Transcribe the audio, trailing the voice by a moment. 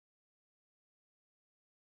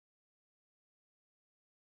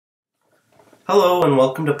Hello and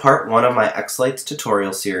welcome to part 1 of my xLights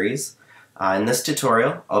tutorial series. In this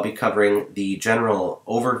tutorial I'll be covering the general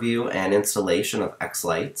overview and installation of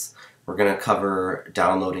xLights. We're going to cover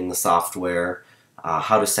downloading the software,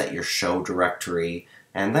 how to set your show directory,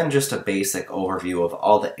 and then just a basic overview of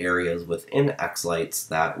all the areas within xLights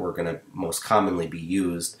that we're going to most commonly be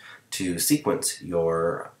used to sequence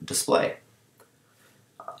your display.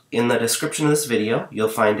 In the description of this video you'll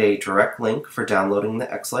find a direct link for downloading the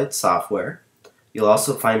xLights software. You'll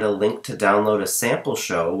also find a link to download a sample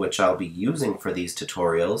show, which I'll be using for these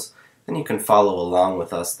tutorials, and you can follow along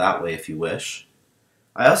with us that way if you wish.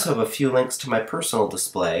 I also have a few links to my personal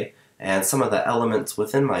display and some of the elements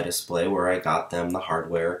within my display where I got them, the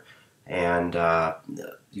hardware, and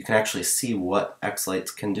you can actually see what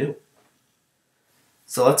xLights can do.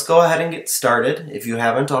 So let's go ahead and get started. If you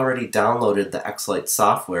haven't already downloaded the xLights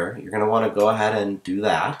software, you're going to want to go ahead and do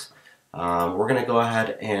that. We're going to go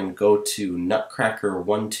ahead and go to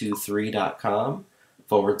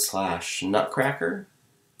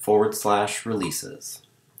nutcracker123.com/nutcracker/releases.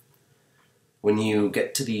 When you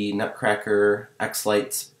get to the Nutcracker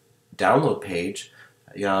xLights download page,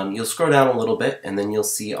 you'll scroll down a little bit and then you'll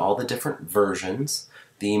see all the different versions.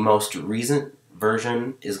 The most recent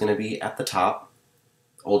version is going to be at the top,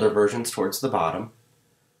 older versions towards the bottom.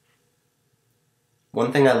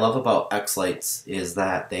 One thing I love about xLights is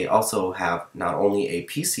that they also have not only a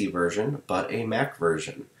PC version, but a Mac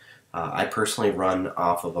version. I personally run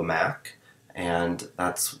off of a Mac, and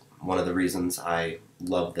that's one of the reasons I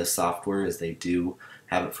love this software, is they do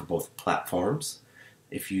have it for both platforms.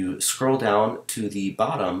 If you scroll down to the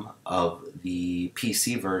bottom of the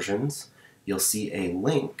PC versions, you'll see a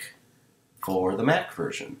link for the Mac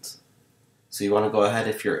versions. So you want to go ahead,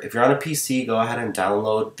 if you're on a PC, go ahead and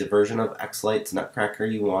download the version of xLights Nutcracker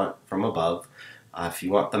you want from above. If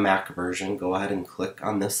you want the Mac version, go ahead and click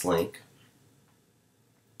on this link.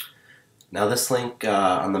 Now this link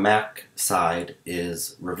on the Mac side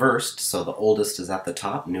is reversed, so the oldest is at the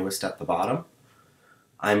top, newest at the bottom.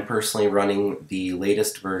 I'm personally running the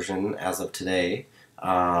latest version as of today,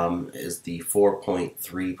 is the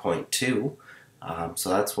 4.3.2, so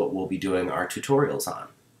that's what we'll be doing our tutorials on.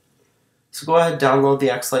 So go ahead, download the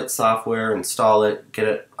xLights software, install it, get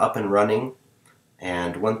it up and running,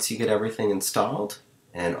 and once you get everything installed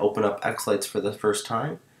and open up xLights for the first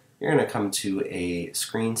time, you're going to come to a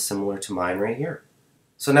screen similar to mine right here.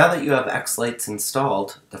 So now that you have xLights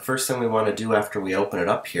installed, the first thing we want to do after we open it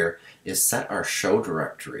up here is set our show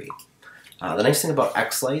directory. The nice thing about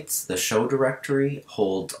xLights, the show directory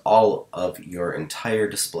holds all of your entire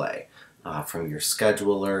display. From your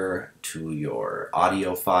scheduler to your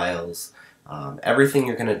audio files, everything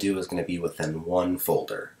you're going to do is going to be within one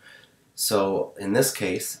folder. So in this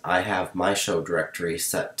case, I have my show directory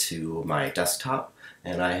set to my desktop,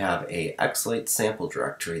 and I have a xLights sample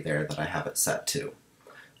directory there that I have it set to.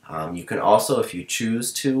 You can also, if you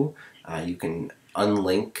choose to, you can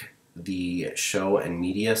unlink the show and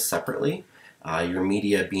media separately. Your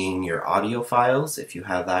media being your audio files. If you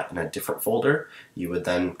have that in a different folder, you would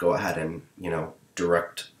then go ahead and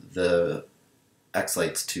direct the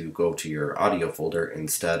xLights to go to your audio folder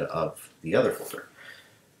instead of the other folder.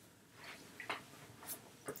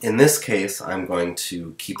 In this case, I'm going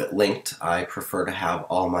to keep it linked. I prefer to have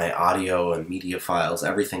all my audio and media files,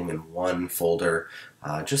 everything in one folder,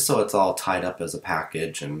 just so it's all tied up as a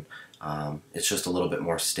package and it's just a little bit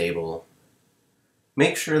more stable.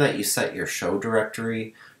 Make sure that you set your show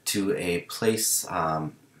directory to a place,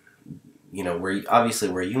 where obviously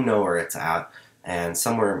where you know where it's at, and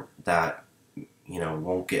somewhere that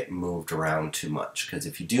won't get moved around too much. Because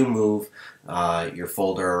if you do move your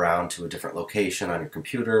folder around to a different location on your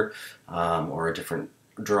computer or a different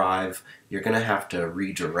drive, you're going to have to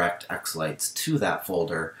redirect xLights to that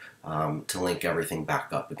folder to link everything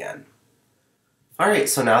back up again. Alright,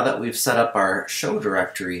 so now that we've set up our show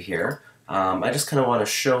directory here, I just kind of want to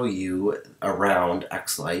show you around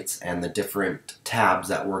xLights and the different tabs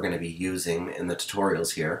that we're going to be using in the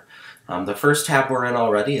tutorials here. The first tab we're in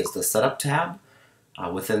already is the Setup tab.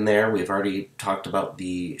 Within there, we've already talked about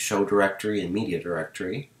the show directory and media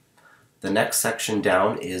directory. The next section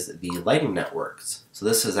down is the lighting networks. So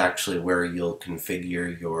this is actually where you'll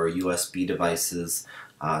configure your USB devices,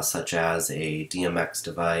 such as a DMX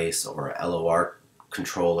device or a LOR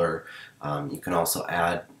controller. You can also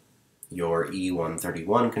add your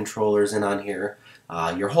E131 controllers in on here.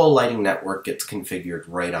 Your whole lighting network gets configured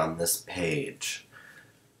right on this page.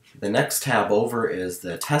 The next tab over is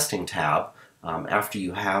the Testing tab. After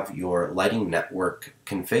you have your lighting network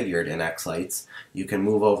configured in xLights, you can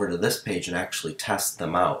move over to this page and actually test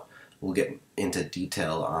them out. We'll get into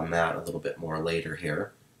detail on that a little bit more later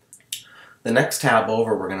here. The next tab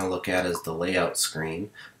over we're going to look at is the layout screen.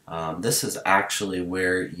 This is actually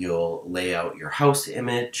where you'll lay out your house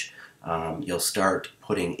image. You'll start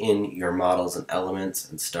putting in your models and elements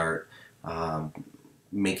and start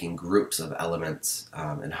making groups of elements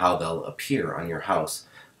and how they'll appear on your house,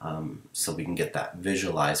 so we can get that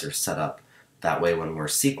visualizer set up. That way when we're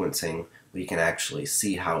sequencing, we can actually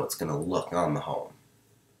see how it's going to look on the home.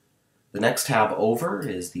 The next tab over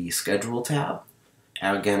is the Schedule tab.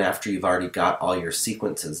 And again, after you've already got all your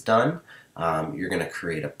sequences done, you're going to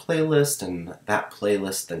create a playlist, and that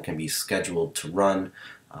playlist then can be scheduled to run,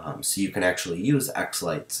 so you can actually use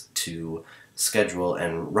xLights to schedule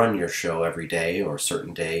and run your show every day or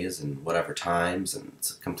certain days and whatever times, and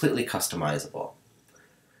it's completely customizable.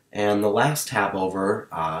 And the last tab over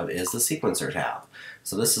is the Sequencer tab.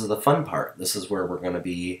 So this is the fun part. This is where we're going to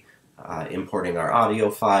be importing our audio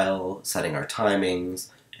file, setting our timings,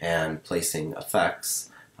 and placing effects,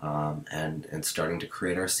 and starting to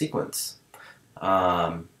create our sequence.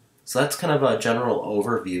 So that's kind of a general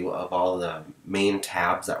overview of all the main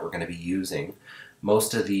tabs that we're going to be using.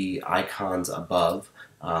 Most of the icons above,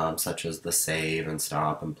 such as the save and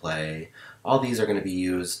stop and play, all these are going to be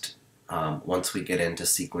used once we get into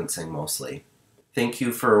sequencing mostly. Thank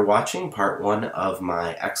you for watching part 1 of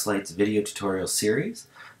my xLights video tutorial series.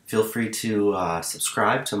 Feel free to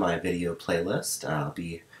subscribe to my video playlist. I'll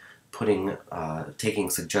be taking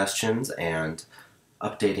suggestions and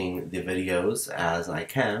updating the videos as I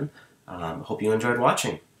can. Hope you enjoyed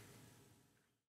watching.